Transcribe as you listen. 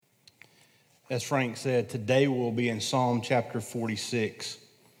as Frank said, today we'll be in Psalm chapter 46.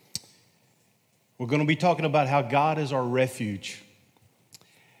 We're going to be talking about how God is our refuge.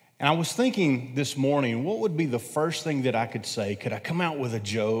 And I was thinking this morning, what would be the first thing that I could say? Could I come out with a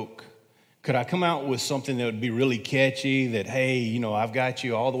joke? Could I come out with something that would be really catchy that, hey, I've got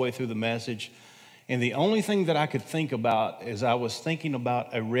you all the way through the message? And the only thing that I could think about as I was thinking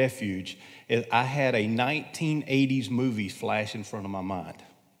about a refuge is I had a 1980s movie flash in front of my mind.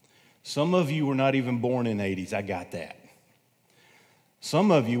 Some of you were not even born in the 80s. I got that.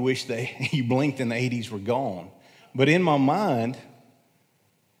 Some of you wish that you blinked and the 80s were gone. But in my mind,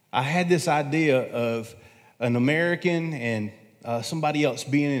 I had this idea of an American and somebody else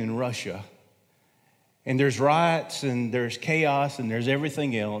being in Russia. And there's riots and there's chaos and there's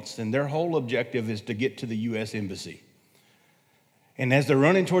everything else. And their whole objective is to get to the U.S. Embassy. And as they're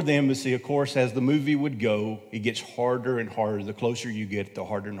running toward the embassy, of course, as the movie would go, it gets harder and harder. The closer you get, the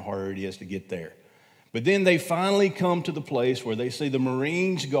harder and harder it is to get there. But then they finally come to the place where they see the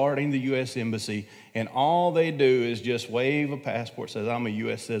Marines guarding the U.S. Embassy, and all they do is just wave a passport, says, I'm a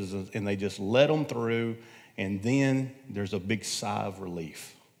U.S. citizen, and they just let them through, and then there's a big sigh of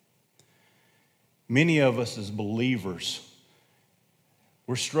relief. Many of us as believers,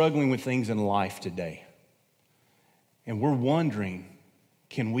 we're struggling with things in life today. And we're wondering,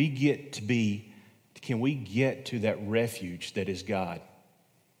 can we get to that refuge that is God?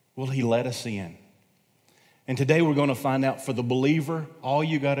 Will He let us in? And today we're going to find out for the believer, all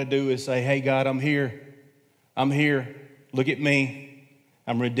you got to do is say, hey, God, I'm here. I'm here. Look at me.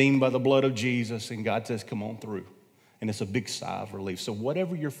 I'm redeemed by the blood of Jesus. And God says, come on through. And it's a big sigh of relief. So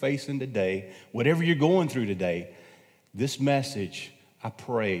whatever you're facing today, whatever you're going through today, this message, I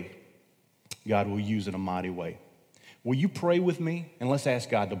pray God will use in a mighty way. Will you pray with me? And let's ask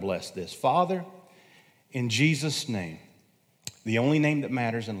God to bless this. Father, in Jesus' name, the only name that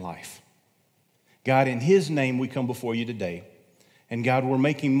matters in life, God, in His name we come before you today. And God, we're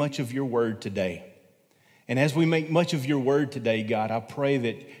making much of your word today. And as we make much of your word today, God, I pray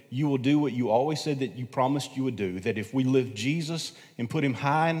that you will do what you always said that you promised you would do, that if we lift Jesus and put Him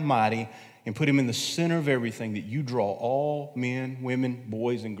high and mighty and put Him in the center of everything, that you draw all men, women,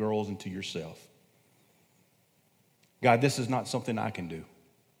 boys, and girls into yourself. God, this is not something I can do.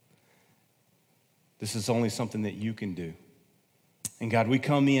 This is only something that you can do. And God, we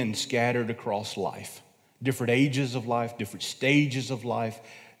come in scattered across life, different ages of life, different stages of life,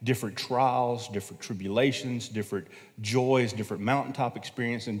 different trials, different tribulations, different joys, different mountaintop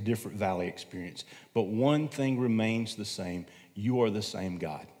experience, and different valley experience. But one thing remains the same. You are the same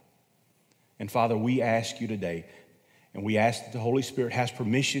God. And Father, we ask you today, and we ask that the Holy Spirit has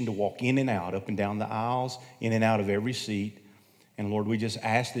permission to walk in and out, up and down the aisles, in and out of every seat. And Lord, we just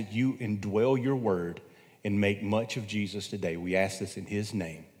ask that you indwell your word and make much of Jesus today. We ask this in His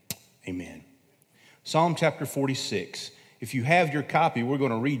name. Amen. Psalm chapter 46. If you have your copy, we're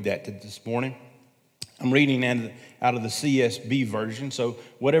going to read that this morning. I'm reading out of the CSB version, so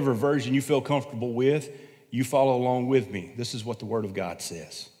whatever version you feel comfortable with, you follow along with me. This is what the Word of God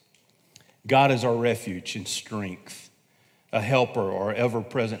says. God is our refuge and strength, a helper or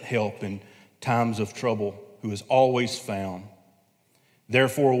ever-present help in times of trouble, who is always found.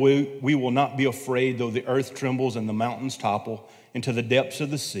 Therefore, we will not be afraid, though the earth trembles and the mountains topple into the depths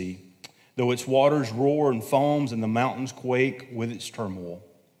of the sea, though its waters roar and foams and the mountains quake with its turmoil.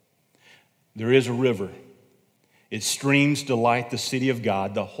 There is a river. Its streams delight the city of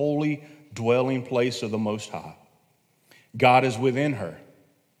God, the holy dwelling place of the Most High. God is within her.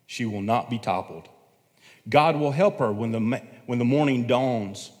 She will not be toppled. God will help her when the morning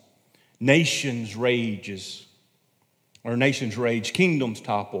dawns. Nations rage, kingdoms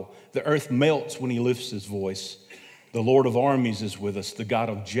topple. The earth melts when He lifts His voice. The Lord of armies is with us. The God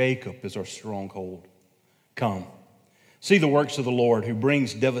of Jacob is our stronghold. Come, see the works of the Lord, who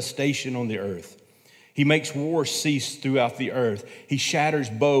brings devastation on the earth. He makes war cease throughout the earth. He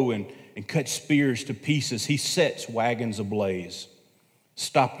shatters bow and cuts spears to pieces. He sets wagons ablaze.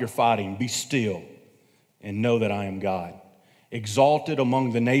 Stop your fighting. Be still and know that I am God. Exalted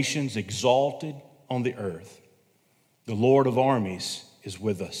among the nations, exalted on the earth. The Lord of armies is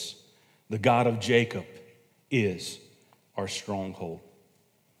with us. The God of Jacob is our stronghold.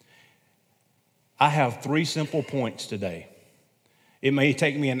 I have 3 simple points today. It may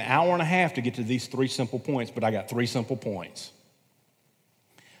take me an hour and a half to get to these 3 simple points, but I got 3 simple points.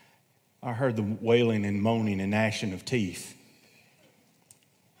 I heard the wailing and moaning and gnashing of teeth.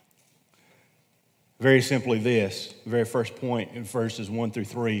 Very simply this, the very first point in verses 1 through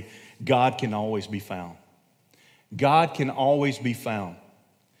 3, God can always be found. God can always be found.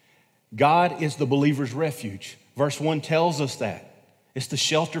 God is the believer's refuge. Verse 1 tells us that. It's the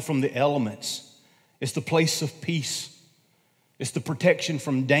shelter from the elements. It's the place of peace. It's the protection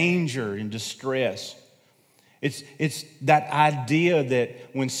from danger and distress. It's that idea that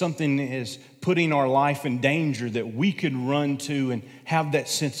when something is putting our life in danger, that we could run to and have that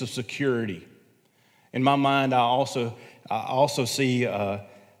sense of security. In my mind, I also see, I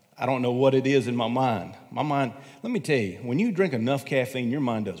don't know what it is in my mind. My mind, let me tell you, when you drink enough caffeine, your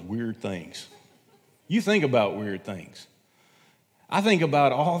mind does weird things. You think about weird things. I think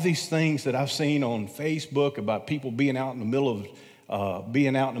about all these things that I've seen on Facebook about people being out in the middle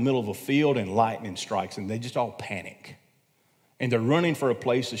of a field and lightning strikes, and they just all panic. And they're running for a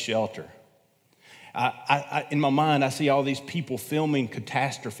place of shelter. In my mind, I see all these people filming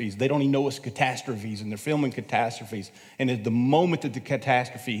catastrophes. They don't even know it's catastrophes, and they're filming catastrophes. And at the moment that the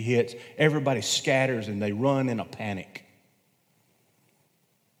catastrophe hits, everybody scatters and they run in a panic.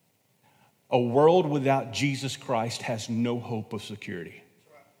 A world without Jesus Christ has no hope of security.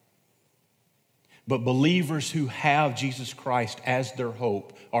 But believers who have Jesus Christ as their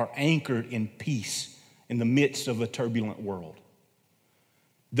hope are anchored in peace in the midst of a turbulent world.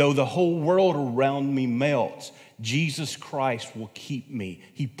 Though the whole world around me melts, Jesus Christ will keep me.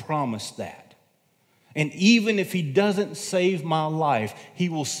 He promised that. And even if he doesn't save my life, he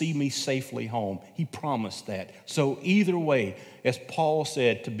will see me safely home. He promised that. So either way, as Paul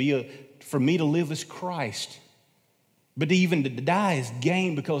said, for me to live is Christ. But even to die is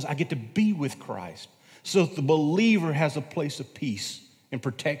gain because I get to be with Christ. So the believer has a place of peace and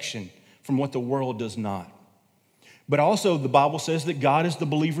protection from what the world does not. But also the Bible says that God is the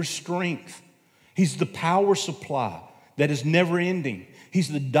believer's strength. He's the power supply that is never ending. He's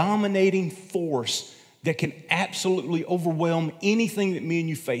the dominating force that can absolutely overwhelm anything that me and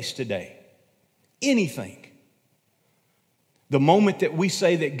you face today. Anything. The moment that we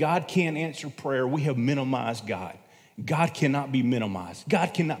say that God can't answer prayer, we have minimized God. God cannot be minimized.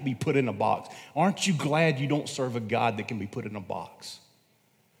 God cannot be put in a box. Aren't you glad you don't serve a God that can be put in a box?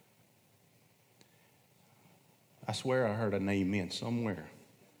 I swear I heard an amen somewhere.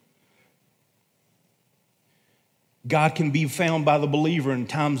 God can be found by the believer in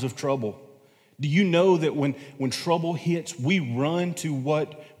times of trouble. Do you know that when trouble hits, we run to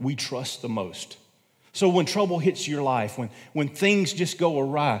what we trust the most? So when trouble hits your life, when things just go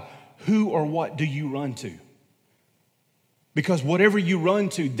awry, who or what do you run to? Because whatever you run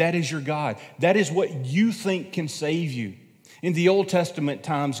to, that is your God. That is what you think can save you. In the Old Testament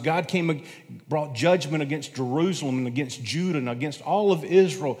times, God came and brought judgment against Jerusalem and against Judah and against all of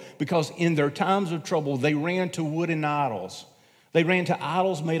Israel because in their times of trouble, they ran to wooden idols. They ran to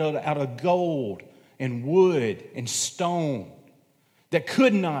idols made out of gold and wood and stone that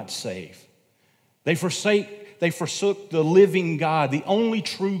could not save. They forsook the living God, the only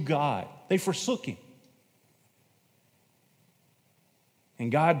true God. They forsook him.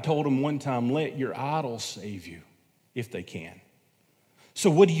 And God told them one time, let your idols save you if they can.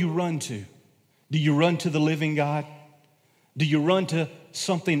 So what do you run to? Do you run to the living God? Do you run to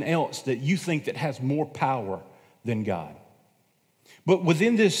something else that you think that has more power than God? But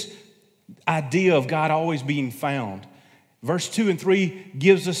within this idea of God always being found, verse 2 and 3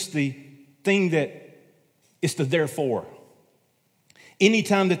 gives us the thing that it's the therefore.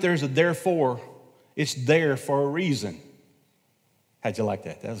 Anytime that there's a therefore, it's there for a reason. How'd you like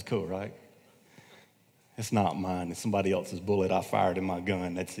that? That was cool, right? It's not mine. It's somebody else's bullet I fired in my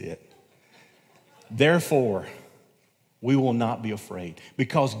gun. That's it. Therefore, we will not be afraid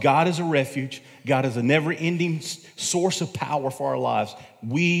because God is a refuge. God is a never-ending source of power for our lives.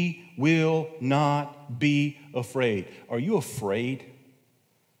 We will not be afraid. Are you afraid?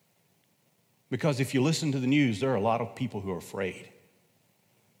 Because if you listen to the news, there are a lot of people who are afraid.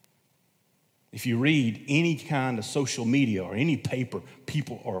 If you read any kind of social media or any paper,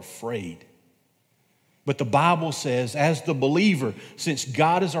 people are afraid. But the Bible says, as the believer, since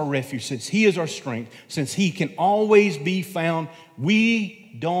God is our refuge, since he is our strength, since he can always be found,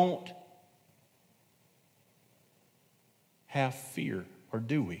 we don't have fear, or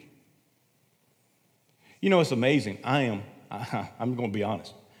do we? You know, it's amazing. I'm going to be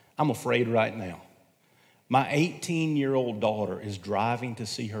honest. I'm afraid right now. My 18-year-old daughter is driving to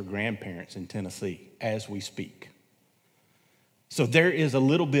see her grandparents in Tennessee as we speak. So there is a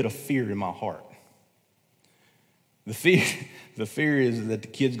little bit of fear in my heart. The fear is that the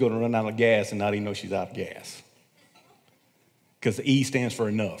kid's going to run out of gas and not even know she's out of gas. Because the E stands for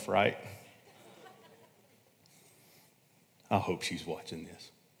enough, right? I hope she's watching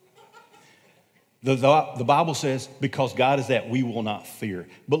this. The Bible says, because God is that, we will not fear.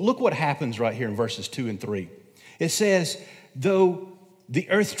 But look what happens right here in verses 2 and 3. It says, though the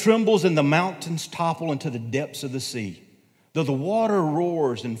earth trembles and the mountains topple into the depths of the sea, Though the water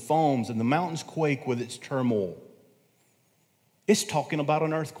roars and foams and the mountains quake with its turmoil. It's talking about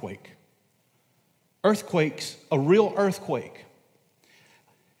an earthquake. Earthquakes, a real earthquake.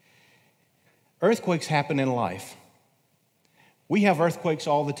 Earthquakes happen in life. We have earthquakes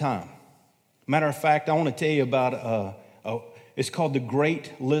all the time. Matter of fact, I want to tell you about it's called the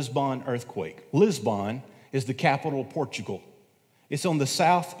Great Lisbon Earthquake. Lisbon is the capital of Portugal. It's on the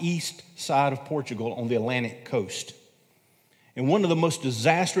southeast side of Portugal on the Atlantic coast. And one of the most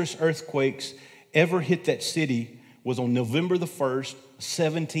disastrous earthquakes ever hit that city was on November the 1st,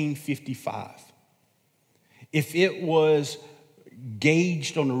 1755. If it was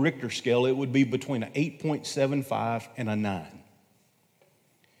gauged on the Richter scale, it would be between an 8.75 and a 9.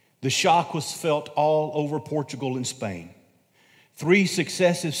 The shock was felt all over Portugal and Spain. 3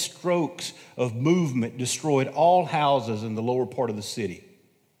 successive strokes of movement destroyed all houses in the lower part of the city.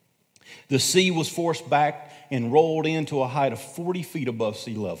 The sea was forced back and rolled in to a height of 40 feet above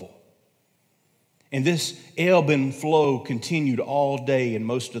sea level. And this ebb and flow continued all day and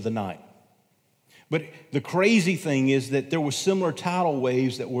most of the night. But the crazy thing is that there were similar tidal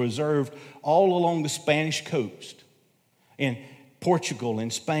waves that were observed all along the Spanish coast, and Portugal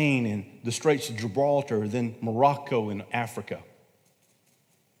and Spain and the Straits of Gibraltar, then Morocco and Africa.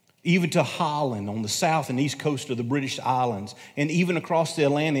 Even to Holland on the south and east coast of the British Islands, and even across the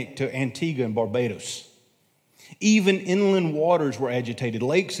Atlantic to Antigua and Barbados. Even inland waters were agitated.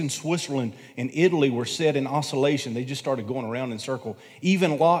 Lakes in Switzerland and Italy were set in oscillation. They just started going around in circle.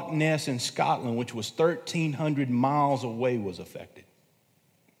 Even Loch Ness in Scotland, which was 1,300 miles away, was affected.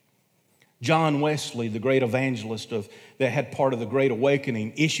 John Wesley, the great evangelist that had part of the Great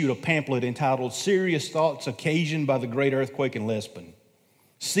Awakening, issued a pamphlet entitled Serious Thoughts Occasioned by the Great Earthquake in Lisbon,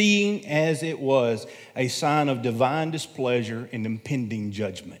 seeing as it was a sign of divine displeasure and impending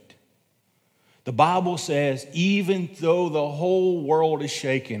judgment. The Bible says, even though the whole world is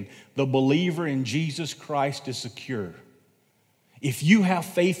shaken, the believer in Jesus Christ is secure. If you have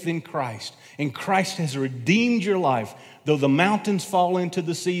faith in Christ, and Christ has redeemed your life, though the mountains fall into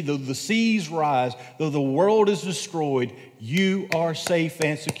the sea, though the seas rise, though the world is destroyed, you are safe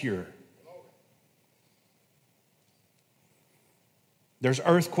and secure. There's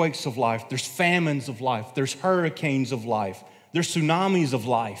earthquakes of life, there's famines of life, there's hurricanes of life, there's tsunamis of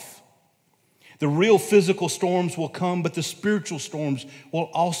life. The real physical storms will come, but the spiritual storms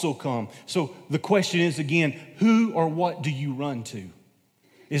will also come. So the question is again, who or what do you run to?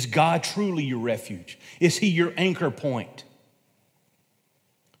 Is God truly your refuge? Is He your anchor point?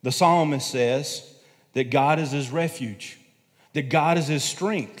 The psalmist says that God is his refuge, that God is his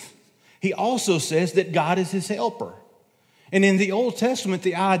strength. He also says that God is his helper. And in the Old Testament,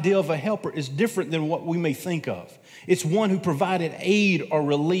 the idea of a helper is different than what we may think of. It's one who provided aid or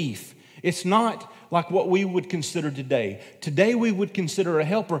relief. It's not like what we would consider today. Today we would consider a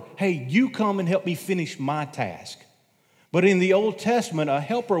helper, hey, you come and help me finish my task. But in the Old Testament, a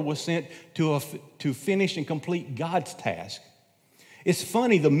helper was sent to finish and complete God's task. It's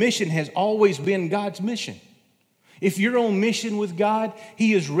funny, the mission has always been God's mission. If you're on mission with God,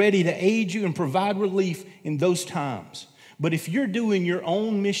 He is ready to aid you and provide relief in those times. But if you're doing your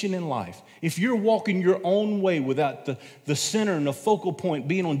own mission in life, if you're walking your own way without the center and the focal point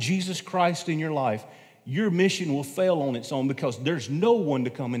being on Jesus Christ in your life, your mission will fail on its own because there's no one to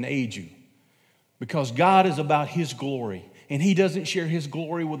come and aid you. Because God is about His glory, and He doesn't share His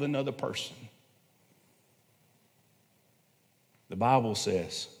glory with another person. The Bible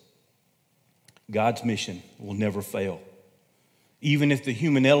says God's mission will never fail. Even if the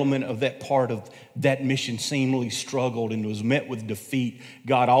human element of that part of that mission seemingly struggled and was met with defeat,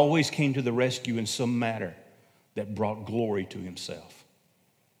 God always came to the rescue in some manner that brought glory to Himself.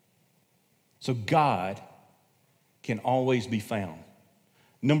 So God can always be found.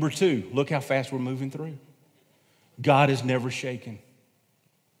 Number 2, look how fast we're moving through. God is never shaken.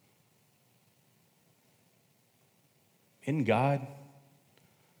 Isn't God,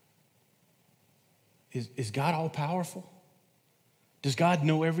 is God all powerful? Does God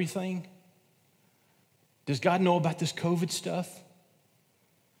know everything? Does God know about this COVID stuff?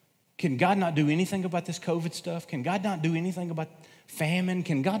 Can God not do anything about this COVID stuff? Can God not do anything about famine?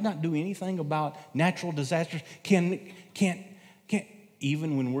 Can God not do anything about natural disasters? Can't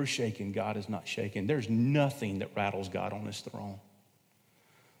even when we're shaken, God is not shaken. There's nothing that rattles God on His throne.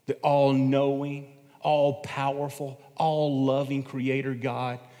 The all-knowing, all-powerful, all-loving Creator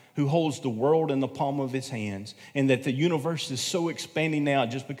God who holds the world in the palm of His hands, and that the universe is so expanding now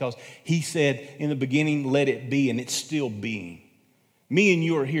just because He said in the beginning, let it be, and it's still being. Me and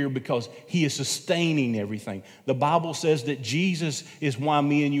you are here because He is sustaining everything. The Bible says that Jesus is why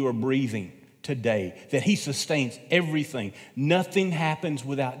me and you are breathing. today, that he sustains everything. Nothing happens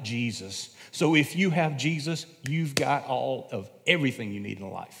without Jesus. So if you have Jesus, you've got all of everything you need in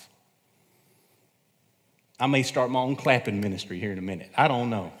life. I may start my own clapping ministry here in a minute. I don't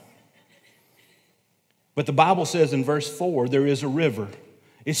know. But the Bible says in verse 4, there is a river.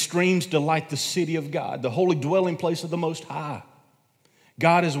 Its streams delight the city of God, the holy dwelling place of the Most High.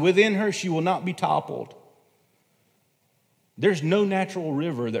 God is within her, she will not be toppled. There's no natural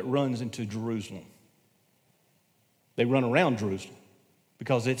river that runs into Jerusalem. They run around Jerusalem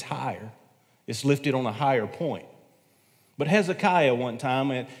because it's higher. It's lifted on a higher point. But Hezekiah one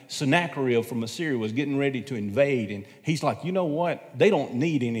time at Sennacherib from Assyria was getting ready to invade, and he's like, you know what? They don't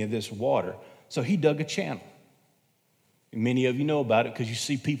need any of this water. So he dug a channel. And many of you know about it because you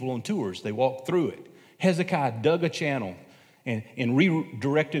see people on tours. They walk through it. Hezekiah dug a channel and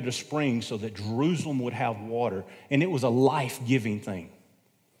redirected a spring so that Jerusalem would have water. And it was a life-giving thing.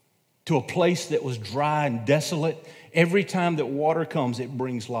 To a place that was dry and desolate, every time that water comes, it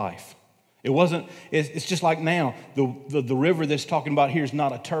brings life. It's just like now, the river that's talking about here is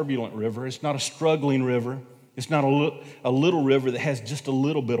not a turbulent river. It's not a struggling river. It's not a little river that has just a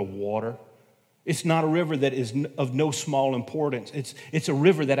little bit of water. It's not a river that is of no small importance. It's a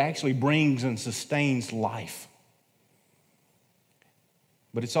river that actually brings and sustains life.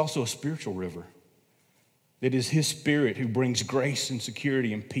 But it's also a spiritual river. It is His Spirit who brings grace and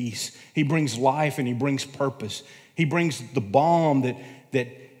security and peace. He brings life and He brings purpose. He brings the balm that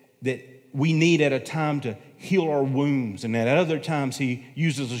we need at a time to heal our wounds, and at other times He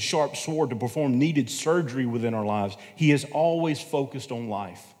uses a sharp sword to perform needed surgery within our lives. He is always focused on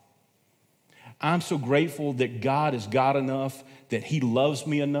life. I'm so grateful that God is God enough, that He loves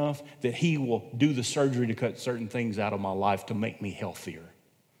me enough, that He will do the surgery to cut certain things out of my life to make me healthier.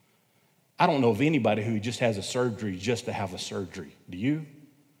 I don't know of anybody who just has a surgery just to have a surgery. Do you?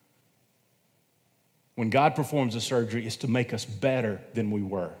 When God performs a surgery, it's to make us better than we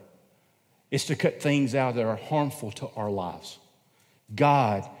were. It's to cut things out that are harmful to our lives.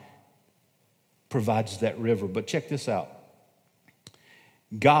 God provides that river. But check this out.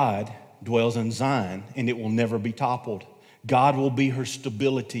 God dwells in Zion, and it will never be toppled. God will be her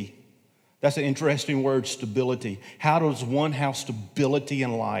stability. That's an interesting word, stability. How does one have stability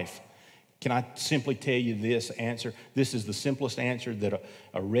in life? Can I simply tell you this answer? This is the simplest answer that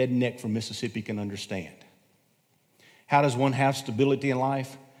a redneck from Mississippi can understand. How does one have stability in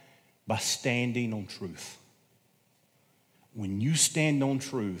life? By standing on truth. When you stand on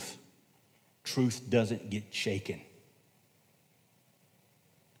truth, truth doesn't get shaken.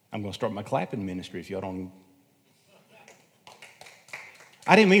 I'm going to start my clapping ministry if y'all don't.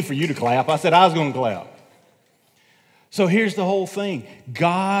 I didn't mean for you to clap. I said I was going to clap. So here's the whole thing.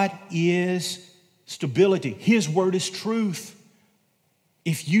 God is stability. His word is truth.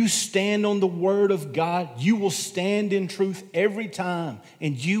 If you stand on the word of God, you will stand in truth every time,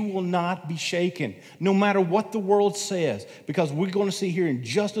 and you will not be shaken, no matter what the world says, because we're going to see here in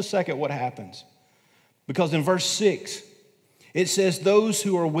just a second what happens. Because in verse 6, it says, those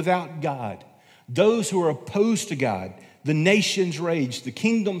who are without God, those who are opposed to God, the nations rage, the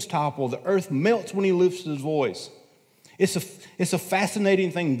kingdoms topple, the earth melts when He lifts His voice. It's a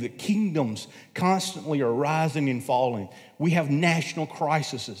fascinating thing that kingdoms constantly are rising and falling. We have national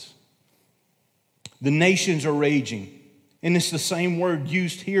crises. The nations are raging. And it's the same word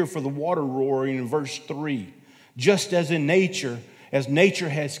used here for the water roaring in verse 3. Just as in nature, as nature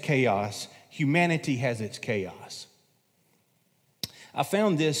has chaos, humanity has its chaos. I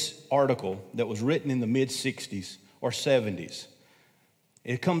found this article that was written in the mid-60s or 70s.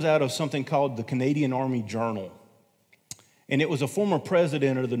 It comes out of something called the Canadian Army Journal. And it was a former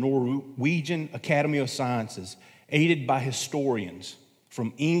president of the Norwegian Academy of Sciences, aided by historians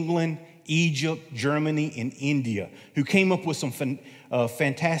from England, Egypt, Germany, and India, who came up with some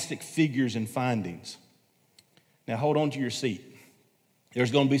fantastic figures and findings. Now hold on to your seat.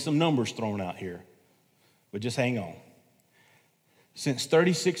 There's going to be some numbers thrown out here, but just hang on. Since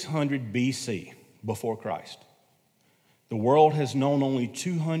 3600 BC, before Christ, the world has known only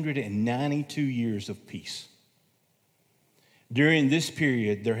 292 years of peace. During this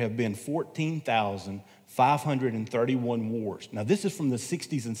period, there have been 14,531 wars. Now, this is from the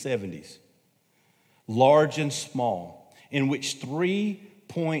 60s and 70s, large and small, in which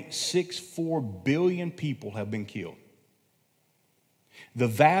 3.64 billion people have been killed. The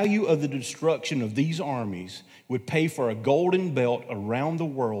value of the destruction of these armies would pay for a golden belt around the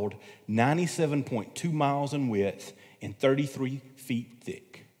world 97.2 miles in width and 33 feet thick.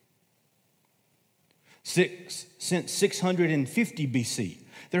 Since 650 BC,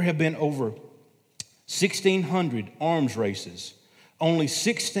 there have been over 1,600 arms races, only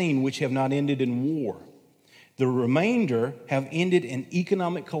 16 which have not ended in war. The remainder have ended in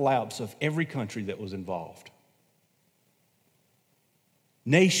economic collapse of every country that was involved.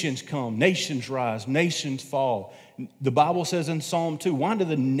 Nations come, nations rise, nations fall. The Bible says in Psalm 2, why do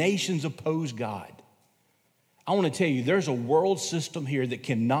the nations oppose God? I want to tell you, there's a world system here that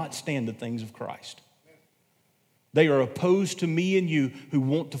cannot stand the things of Christ. They are opposed to me and you who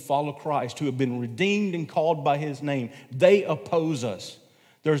want to follow Christ, who have been redeemed and called by His name. They oppose us.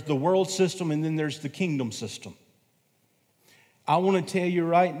 There's the world system and then there's the kingdom system. I want to tell you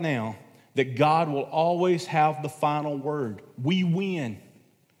right now that God will always have the final word. We win.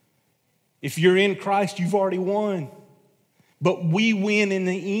 If you're in Christ, you've already won. But we win in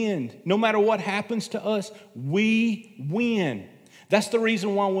the end. No matter what happens to us, we win. That's the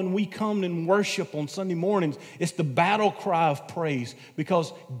reason why when we come and worship on Sunday mornings, it's the battle cry of praise,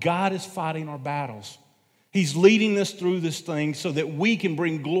 because God is fighting our battles. He's leading us through this thing so that we can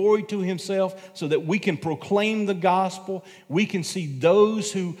bring glory to Himself, so that we can proclaim the gospel. We can see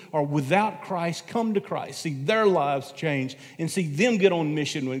those who are without Christ come to Christ, see their lives change, and see them get on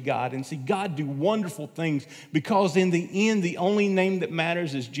mission with God, and see God do wonderful things, because in the end, the only name that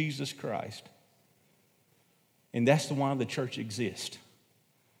matters is Jesus Christ. And that's the why the church exists,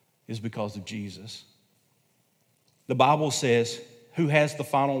 is because of Jesus. The Bible says, who has the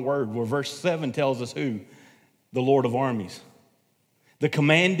final word? Well, verse 7 tells us who? The Lord of armies, the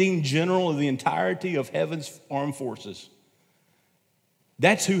commanding general of the entirety of heaven's armed forces.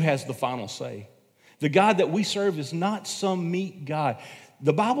 That's who has the final say. The God that we serve is not some meek God.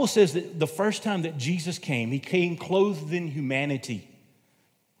 The Bible says that the first time that Jesus came, He came clothed in humanity.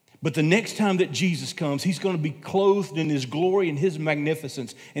 But the next time that Jesus comes, He's going to be clothed in His glory and His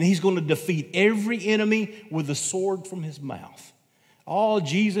magnificence, and He's going to defeat every enemy with a sword from His mouth. All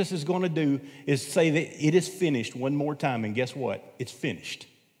Jesus is going to do is say that it is finished one more time, and guess what? It's finished.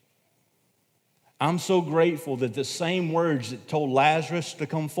 I'm so grateful that the same words that told Lazarus to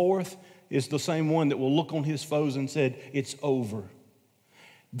come forth is the same one that will look on his foes and said, it's over.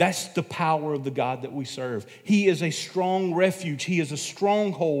 That's the power of the God that we serve. He is a strong refuge. He is a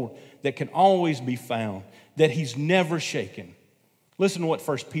stronghold that can always be found, that He's never shaken. Listen to what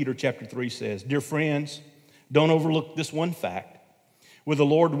 1 Peter chapter 3 says. Dear friends, don't overlook this one fact. With the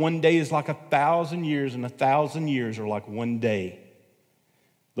Lord, one day is like 1,000 years, and 1,000 years are like one day.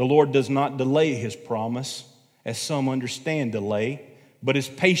 The Lord does not delay His promise, as some understand delay, but is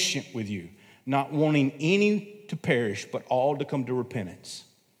patient with you, not wanting any to perish, but all to come to repentance.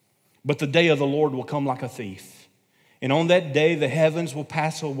 But the day of the Lord will come like a thief. And on that day, the heavens will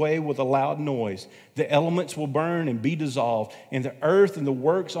pass away with a loud noise. The elements will burn and be dissolved, and the earth and the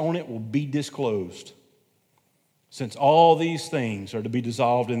works on it will be disclosed. Since all these things are to be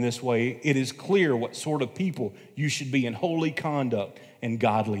dissolved in this way, it is clear what sort of people you should be in holy conduct and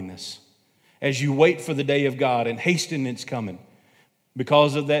godliness, as you wait for the day of God and hasten its coming.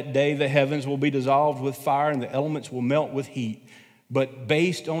 Because of that day, the heavens will be dissolved with fire and the elements will melt with heat. But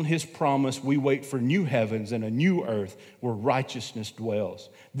based on His promise, we wait for new heavens and a new earth where righteousness dwells.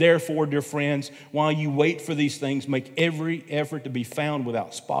 Therefore, dear friends, while you wait for these things, make every effort to be found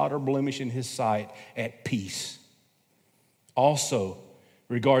without spot or blemish in His sight, at peace. Also,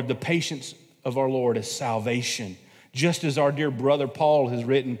 regard the patience of our Lord as salvation, just as our dear brother Paul has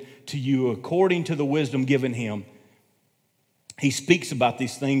written to you according to the wisdom given him. He speaks about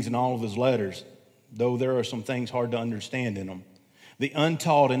these things in all of his letters, though there are some things hard to understand in them. The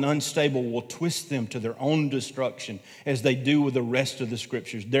untaught and unstable will twist them to their own destruction, as they do with the rest of the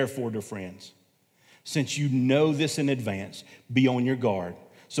Scriptures. Therefore, dear friends, since you know this in advance, be on your guard,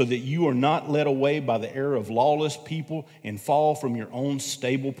 so that you are not led away by the error of lawless people and fall from your own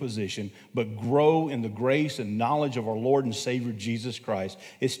stable position, but grow in the grace and knowledge of our Lord and Savior Jesus Christ.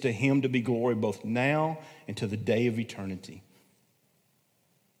 It's to Him to be glory both now and to the day of eternity.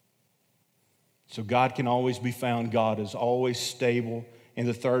 So God can always be found. God is always stable. And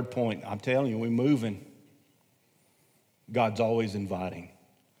the third point, I'm telling you, we're moving. God's always inviting.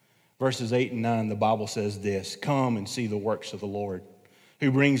 Verses 8 and 9, the Bible says this: come and see the works of the Lord,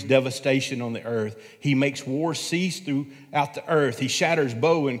 who brings devastation on the earth. He makes war cease throughout the earth. He shatters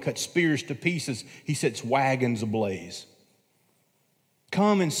bow and cuts spears to pieces. He sets wagons ablaze.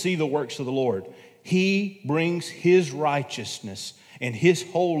 Come and see the works of the Lord. He brings His righteousness and His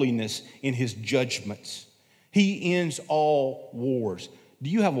holiness in His judgments. He ends all wars.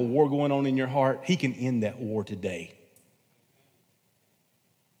 Do you have a war going on in your heart? He can end that war today.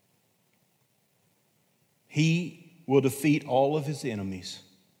 He will defeat all of His enemies.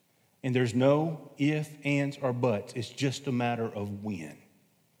 And there's no if, ands, or buts. It's just a matter of when.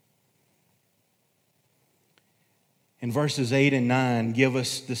 And verses 8 and 9 give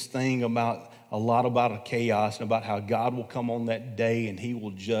us this thing about a lot about a chaos and about how God will come on that day and he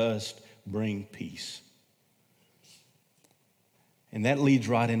will just bring peace. And that leads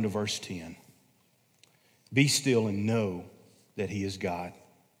right into verse 10. Be still and know that he is God.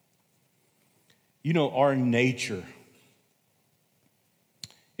 You know, our nature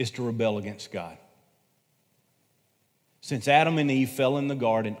is to rebel against God. Since Adam and Eve fell in the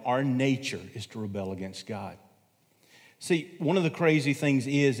garden, our nature is to rebel against God. See, one of the crazy things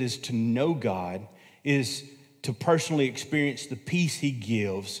is to know God, is to personally experience the peace he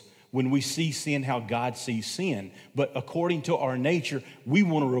gives when we see sin, how God sees sin. But according to our nature, we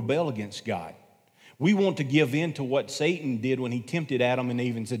want to rebel against God. We want to give in to what Satan did when he tempted Adam and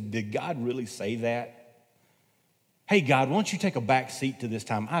Eve and said, did God really say that? Hey, God, why don't you take a back seat to this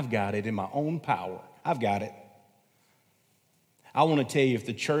time? I've got it in my own power. I've got it. I want to tell you, if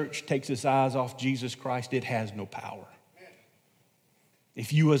the church takes its eyes off Jesus Christ, it has no power.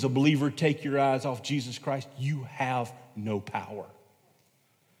 If you as a believer take your eyes off Jesus Christ, you have no power.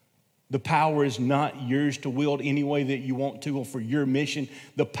 The power is not yours to wield any way that you want to or for your mission.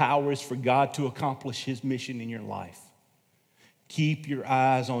 The power is for God to accomplish his mission in your life. Keep your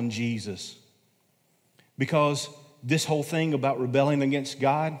eyes on Jesus. Because this whole thing about rebelling against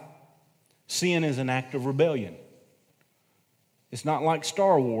God, sin is an act of rebellion. It's not like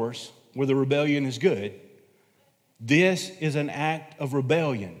Star Wars where the rebellion is good. This is an act of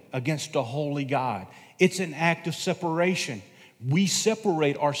rebellion against a holy God. It's an act of separation. We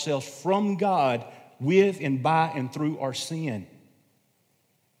separate ourselves from God with and by and through our sin.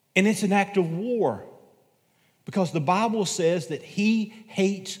 And it's an act of war because the Bible says that he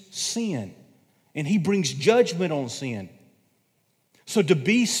hates sin and he brings judgment on sin. So to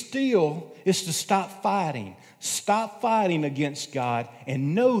be still is to stop fighting. Stop fighting against God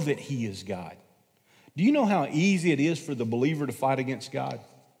and know that he is God. Do you know how easy it is for the believer to fight against God?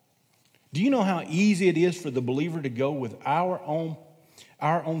 Do you know how easy it is for the believer to go with our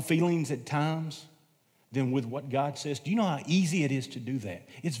own feelings at times than with what God says? Do you know how easy it is to do that?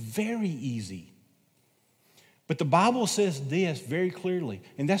 It's very easy. But the Bible says this very clearly,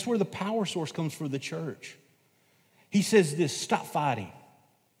 and that's where the power source comes for the church. He says this, stop fighting.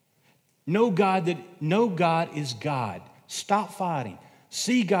 Know God is God. Stop fighting.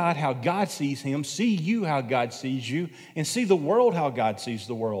 See God how God sees him. See you how God sees you. And see the world how God sees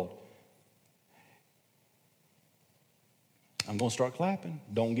the world. I'm going to start clapping.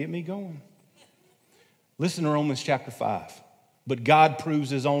 Don't get me going. Listen to Romans chapter 5. But God proves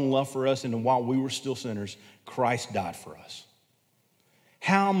his own love for us, and while we were still sinners, Christ died for us.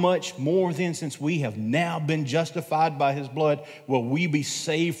 How much more then, since we have now been justified by his blood, will we be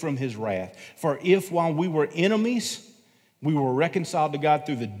saved from his wrath? For if while we were enemies, we were reconciled to God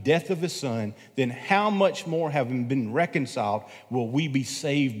through the death of his son, then how much more, having been reconciled, will we be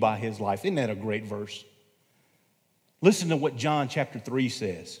saved by his life? Isn't that a great verse? Listen to what John chapter 3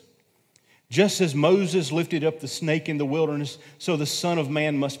 says. Just as Moses lifted up the snake in the wilderness, so the Son of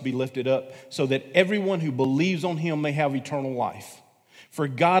Man must be lifted up, so that everyone who believes on him may have eternal life. For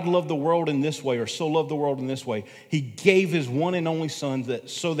God loved the world in this way, or so loved the world in this way. He gave his one and only Son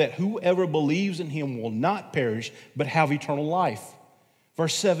so that whoever believes in him will not perish, but have eternal life.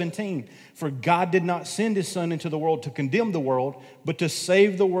 Verse 17, for God did not send his Son into the world to condemn the world, but to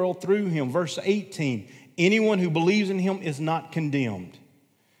save the world through him. Verse 18, anyone who believes in him is not condemned,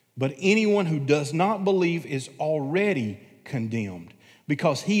 but anyone who does not believe is already condemned,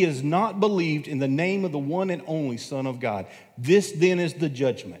 because he has not believed in the name of the one and only Son of God. This then is the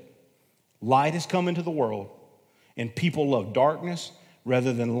judgment. Light has come into the world, and people love darkness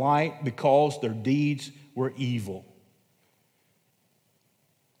rather than light because their deeds were evil.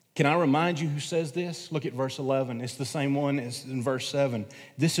 Can I remind you who says this? Look at verse 11. It's the same one as in verse 7.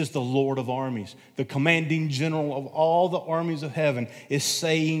 This is the Lord of armies. The commanding general of all the armies of heaven is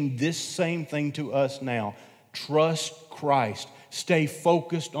saying this same thing to us now. Trust Christ. Stay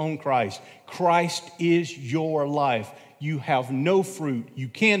focused on Christ. Christ is your life. You have no fruit. You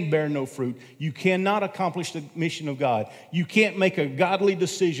can bear no fruit. You cannot accomplish the mission of God. You can't make a godly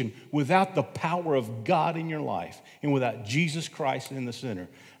decision without the power of God in your life and without Jesus Christ in the center.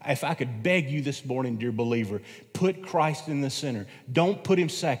 If I could beg you this morning, dear believer, put Christ in the center. Don't put him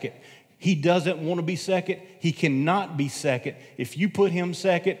second. He doesn't want to be second. He cannot be second. If you put him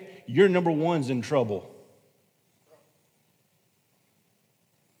second, your number one's in trouble.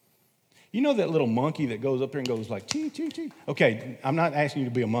 You know that little monkey that goes up there and goes like, chee, chee, chee? Okay, I'm not asking you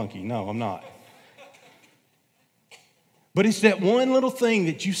to be a monkey. No, I'm not. But it's that one little thing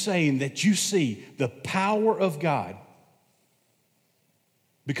that you say and that you see, the power of God.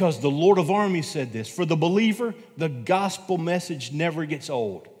 Because the Lord of Armies said this, for the believer, the gospel message never gets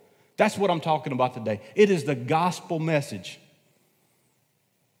old. That's what I'm talking about today. It is the gospel message.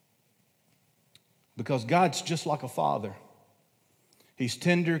 Because God's just like a father. He's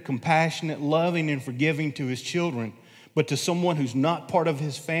tender, compassionate, loving, and forgiving to his children. But to someone who's not part of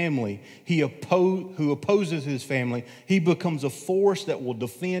his family, who opposes his family, he becomes a force that will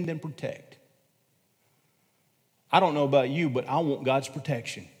defend and protect. I don't know about you, but I want God's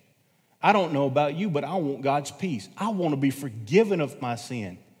protection. I don't know about you, but I want God's peace. I want to be forgiven of my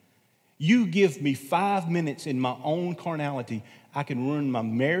sin. You give me 5 minutes in my own carnality, I can ruin my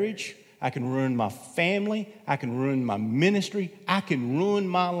marriage, I can ruin my family, I can ruin my ministry, I can ruin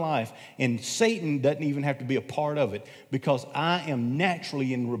my life. And Satan doesn't even have to be a part of it because I am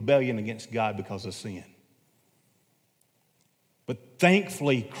naturally in rebellion against God because of sin. But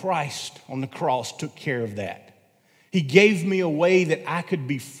thankfully, Christ on the cross took care of that. He gave me a way that I could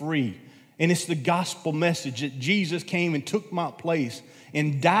be free. And it's the gospel message that Jesus came and took my place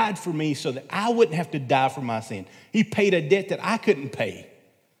and died for me so that I wouldn't have to die for my sin. He paid a debt that I couldn't pay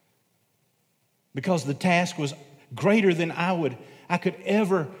because the task was greater than I could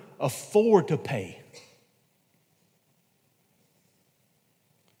ever afford to pay.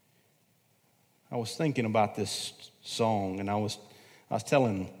 I was thinking about this song, and I was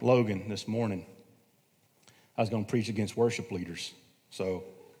telling Logan this morning I was going to preach against worship leaders. So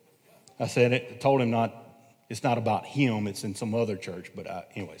I said it, told him it's not about him, it's in some other church, but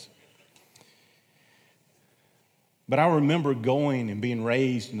anyways. But I remember going and being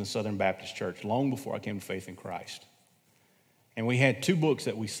raised in the Southern Baptist Church long before I came to faith in Christ. And we had 2 books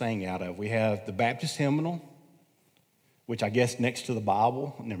that we sang out of. We have the Baptist Hymnal, which I guess next to the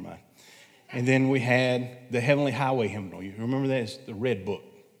Bible, never mind. And then we had the Heavenly Highway Hymnal. You remember that? It's the red book.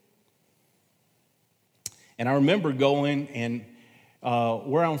 And I remember going, and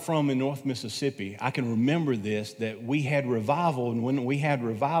where I'm from in North Mississippi, I can remember this, that we had revival, and when we had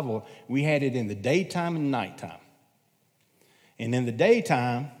revival, we had it in the daytime and nighttime. And in the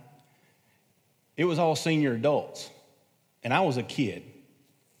daytime, it was all senior adults, and I was a kid.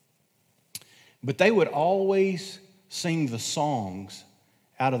 But they would always sing the songs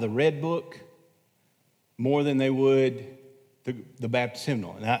out of the red book more than they would the Baptist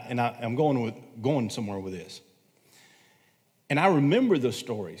hymnal. And I'm going somewhere with this. And I remember those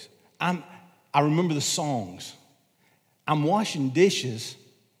stories. I remember the songs. I'm washing dishes,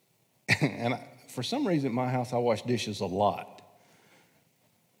 and for some reason at my house I wash dishes a lot.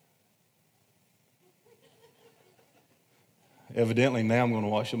 Evidently now I'm going to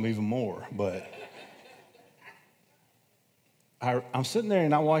wash them even more, but I'm sitting there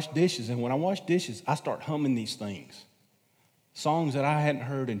and I wash dishes, and when I wash dishes, I start humming these things. Songs that I hadn't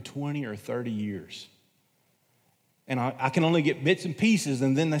heard in 20 or 30 years. And I can only get bits and pieces,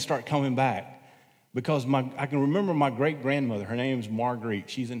 and then they start coming back. Because I can remember my great-grandmother. Her name's Marguerite.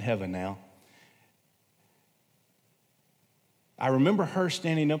 She's in heaven now. I remember her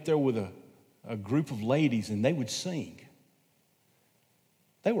standing up there with a group of ladies, and they would sing.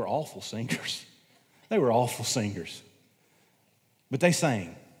 They were awful singers. They were awful singers. But they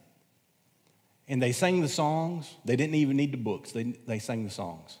sang. And they sang the songs. They didn't even need the books. They sang the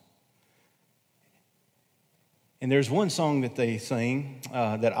songs. And there's one song that they sing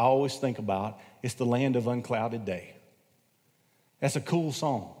that I always think about. It's The Land of Unclouded Day. That's a cool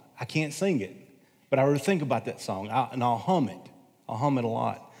song. I can't sing it, but I would think about that song, and I'll hum it. I'll hum it a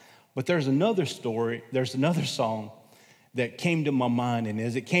lot. But there's another song that came to my mind, and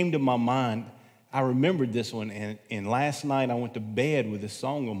as it came to my mind, I remembered this one, and last night I went to bed with this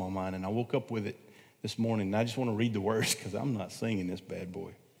song on my mind, and I woke up with it this morning, and I just want to read the words because I'm not singing this bad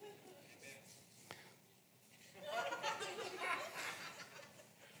boy.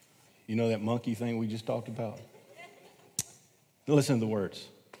 You know that monkey thing we just talked about? Listen to the words.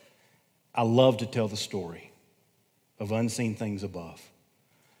 I love to tell the story of unseen things above,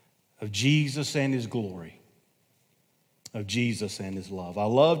 of Jesus and his glory, of Jesus and his love. I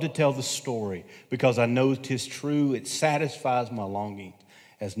love to tell the story because I know 'tis true. It satisfies my longing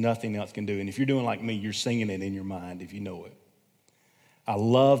as nothing else can do. And if you're doing like me, you're singing it in your mind if you know it. I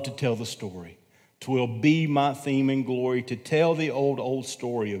love to tell the story. 'Twill be my theme and glory to tell the old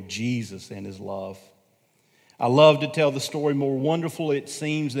story of Jesus and his love. I love to tell the story, more wonderful it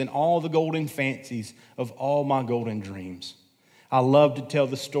seems than all the golden fancies of all my golden dreams. I love to tell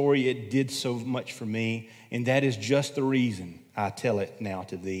the story, it did so much for me, and that is just the reason I tell it now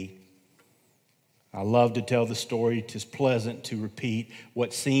to thee. I love to tell the story, 'tis pleasant to repeat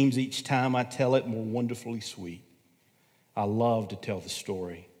what seems each time I tell it more wonderfully sweet. I love to tell the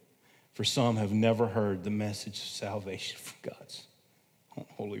story, for some have never heard the message of salvation from God's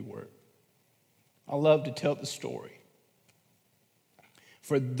holy word. I love to tell the story.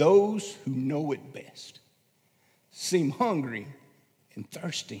 For those who know it best seem hungry and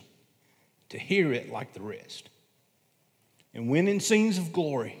thirsty to hear it like the rest. And when in scenes of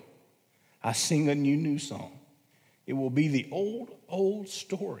glory I sing a new song, it will be the old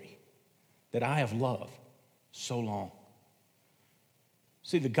story that I have loved so long.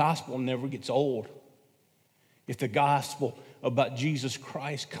 See, the gospel never gets old. If the gospel about Jesus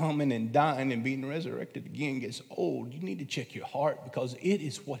Christ coming and dying and being resurrected again gets old, you need to check your heart, because it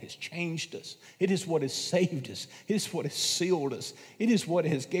is what has changed us. It is what has saved us. It is what has sealed us. It is what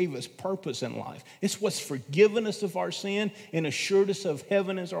has gave us purpose in life. It's what's forgiven us of our sin and assured us of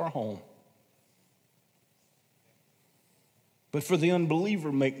heaven as our home. But for the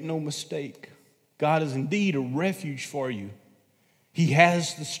unbeliever, make no mistake, God is indeed a refuge for you. He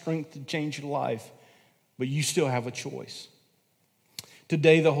has the strength to change your life, but you still have a choice.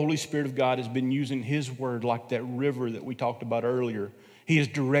 Today, the Holy Spirit of God has been using His word like that river that we talked about earlier. He has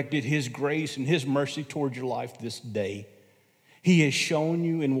directed His grace and His mercy toward your life this day. He has shown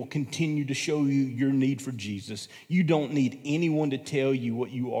you and will continue to show you your need for Jesus. You don't need anyone to tell you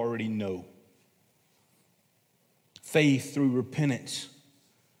what you already know. Faith through repentance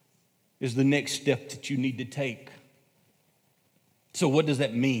is the next step that you need to take. So what does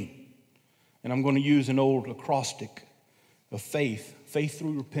that mean? And I'm going to use an old acrostic of faith. Faith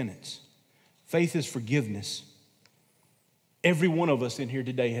through repentance. Faith is forgiveness. Every one of us in here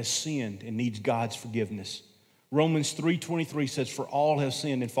today has sinned and needs God's forgiveness. Romans 3:23 says, for all have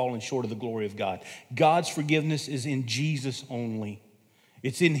sinned and fallen short of the glory of God. God's forgiveness is in Jesus only.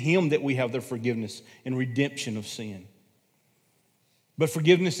 It's in Him that we have the forgiveness and redemption of sin. But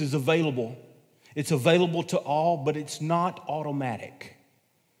forgiveness is available. It's available to all, but it's not automatic.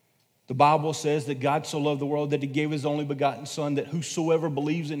 The Bible says that God so loved the world that He gave His only begotten Son, that whosoever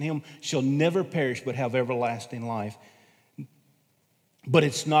believes in Him shall never perish but have everlasting life. But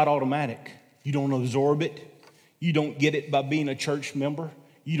it's not automatic. You don't absorb it. You don't get it by being a church member.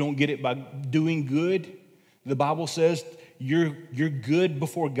 You don't get it by doing good. The Bible says your good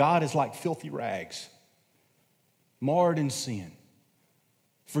before God is like filthy rags, marred in sin.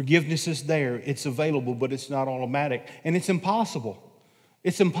 Forgiveness is there. It's available, but it's not automatic. And it's impossible.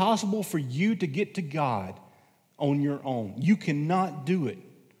 It's impossible for you to get to God on your own. You cannot do it.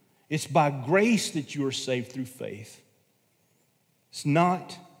 It's by grace that you are saved through faith. It's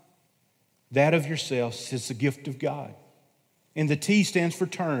not that of yourselves. It's a gift of God. And the T stands for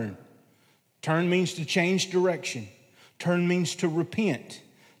turn. Turn means to change direction. Turn means to repent.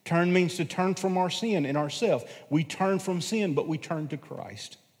 Turn means to turn from our sin and ourselves. We turn from sin, but we turn to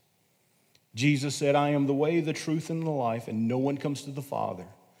Christ. Jesus said, I am the way, the truth, and the life, and no one comes to the Father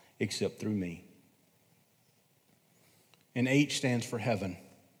except through me. And H stands for heaven.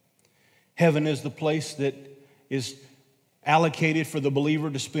 Heaven is the place that is allocated for the believer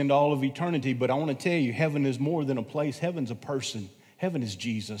to spend all of eternity. But I want to tell you, heaven is more than a place. Heaven's a person. Heaven is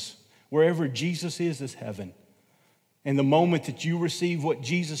Jesus. Wherever Jesus is heaven. And the moment that you receive what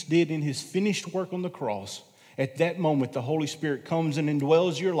Jesus did in His finished work on the cross, at that moment, the Holy Spirit comes and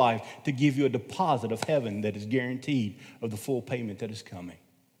indwells your life to give you a deposit of heaven that is guaranteed of the full payment that is coming.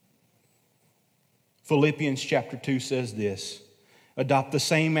 Philippians chapter 2 says this, adopt the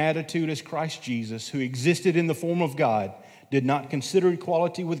same attitude as Christ Jesus, who existed in the form of God, did not consider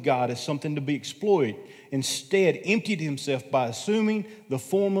equality with God as something to be exploited. Instead, emptied Himself by assuming the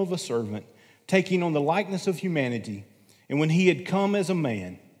form of a servant, taking on the likeness of humanity. And when He had come as a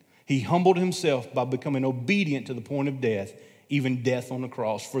man, He humbled Himself by becoming obedient to the point of death, even death on the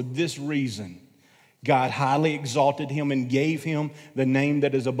cross. For this reason, God highly exalted Him and gave Him the name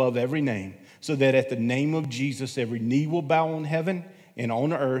that is above every name, so that at the name of Jesus every knee will bow in heaven and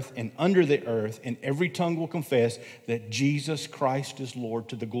on earth and under the earth, and every tongue will confess that Jesus Christ is Lord,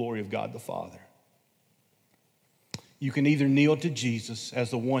 to the glory of God the Father. You can either kneel to Jesus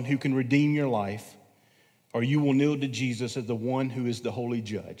as the one who can redeem your life, or you will kneel to Jesus as the one who is the holy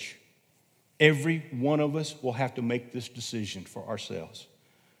judge. Every one of us will have to make this decision for ourselves.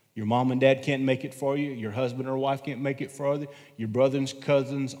 Your mom and dad can't make it for you. Your husband or wife can't make it for you. Your brothers,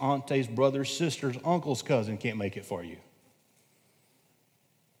 cousins, aunties, brothers, sisters, uncles, cousin can't make it for you.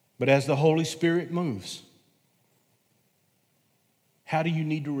 But as the Holy Spirit moves, how do you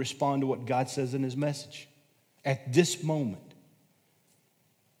need to respond to what God says in His message at this moment?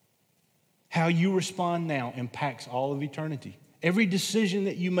 How you respond now impacts all of eternity. Every decision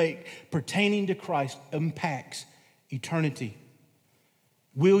that you make pertaining to Christ impacts eternity.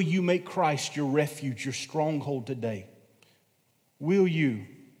 Will you make Christ your refuge, your stronghold today? Will you?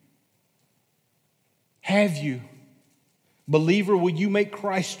 Have you? Believer, will you make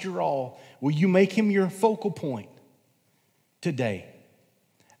Christ your all? Will you make him your focal point today?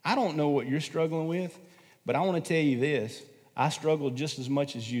 I don't know what you're struggling with, but I want to tell you this. I struggle just as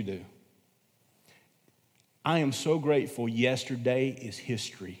much as you do. I am so grateful yesterday is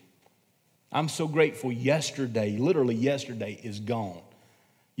history. I'm so grateful yesterday, literally yesterday, is gone.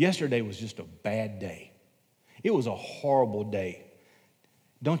 Yesterday was just a bad day. It was a horrible day.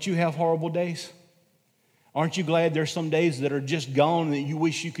 Don't you have horrible days? Aren't you glad there's some days that are just gone that you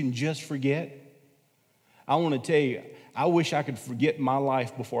wish you can just forget? I want to tell you, I wish I could forget my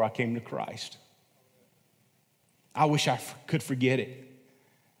life before I came to Christ. I wish I could forget it.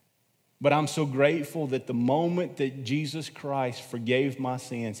 But I'm so grateful that the moment that Jesus Christ forgave my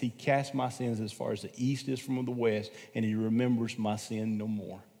sins, he cast my sins as far as the east is from the west, and he remembers my sin no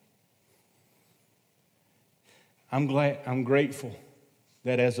more. I'm grateful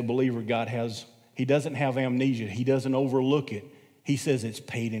that as a believer, he doesn't have amnesia. He doesn't overlook it. He says it's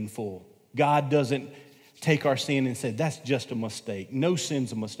paid in full. God doesn't take our sin and say, that's just a mistake. No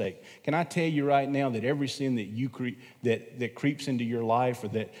sin's a mistake. Can I tell you right now that every sin that creeps into your life or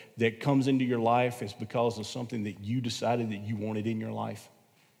that comes into your life is because of something that you decided that you wanted in your life?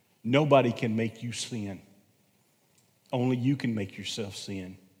 Nobody can make you sin. Only you can make yourself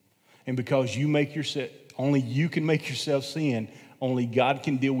sin. And because only you can make yourself sin, only God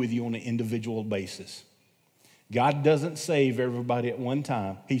can deal with you on an individual basis. God doesn't save everybody at one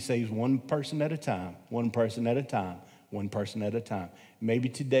time. He saves one person at a time, one person at a time, one person at a time. Maybe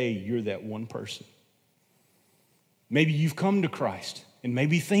today you're that one person. Maybe you've come to Christ, and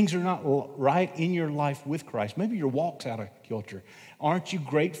maybe things are not right in your life with Christ. Maybe your walk's out of kilter. Aren't you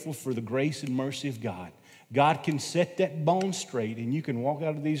grateful for the grace and mercy of God? God can set that bone straight, and you can walk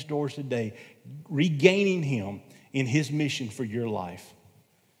out of these doors today regaining him in his mission for your life.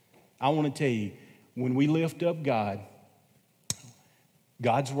 I want to tell you, when we lift up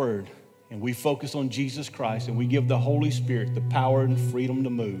God's word, and we focus on Jesus Christ, and we give the Holy Spirit the power and freedom to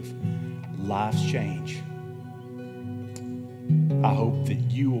move, lives change. I hope that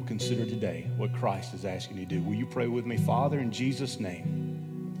you will consider today what Christ is asking you to do. Will you pray with me? Father, in Jesus' name,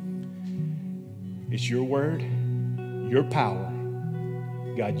 it's your word, your power.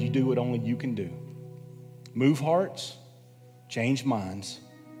 God, you do what only you can do. Move hearts, change minds.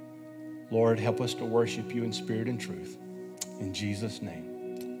 Lord, help us to worship you in spirit and truth. In Jesus'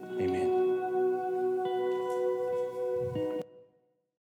 name, amen.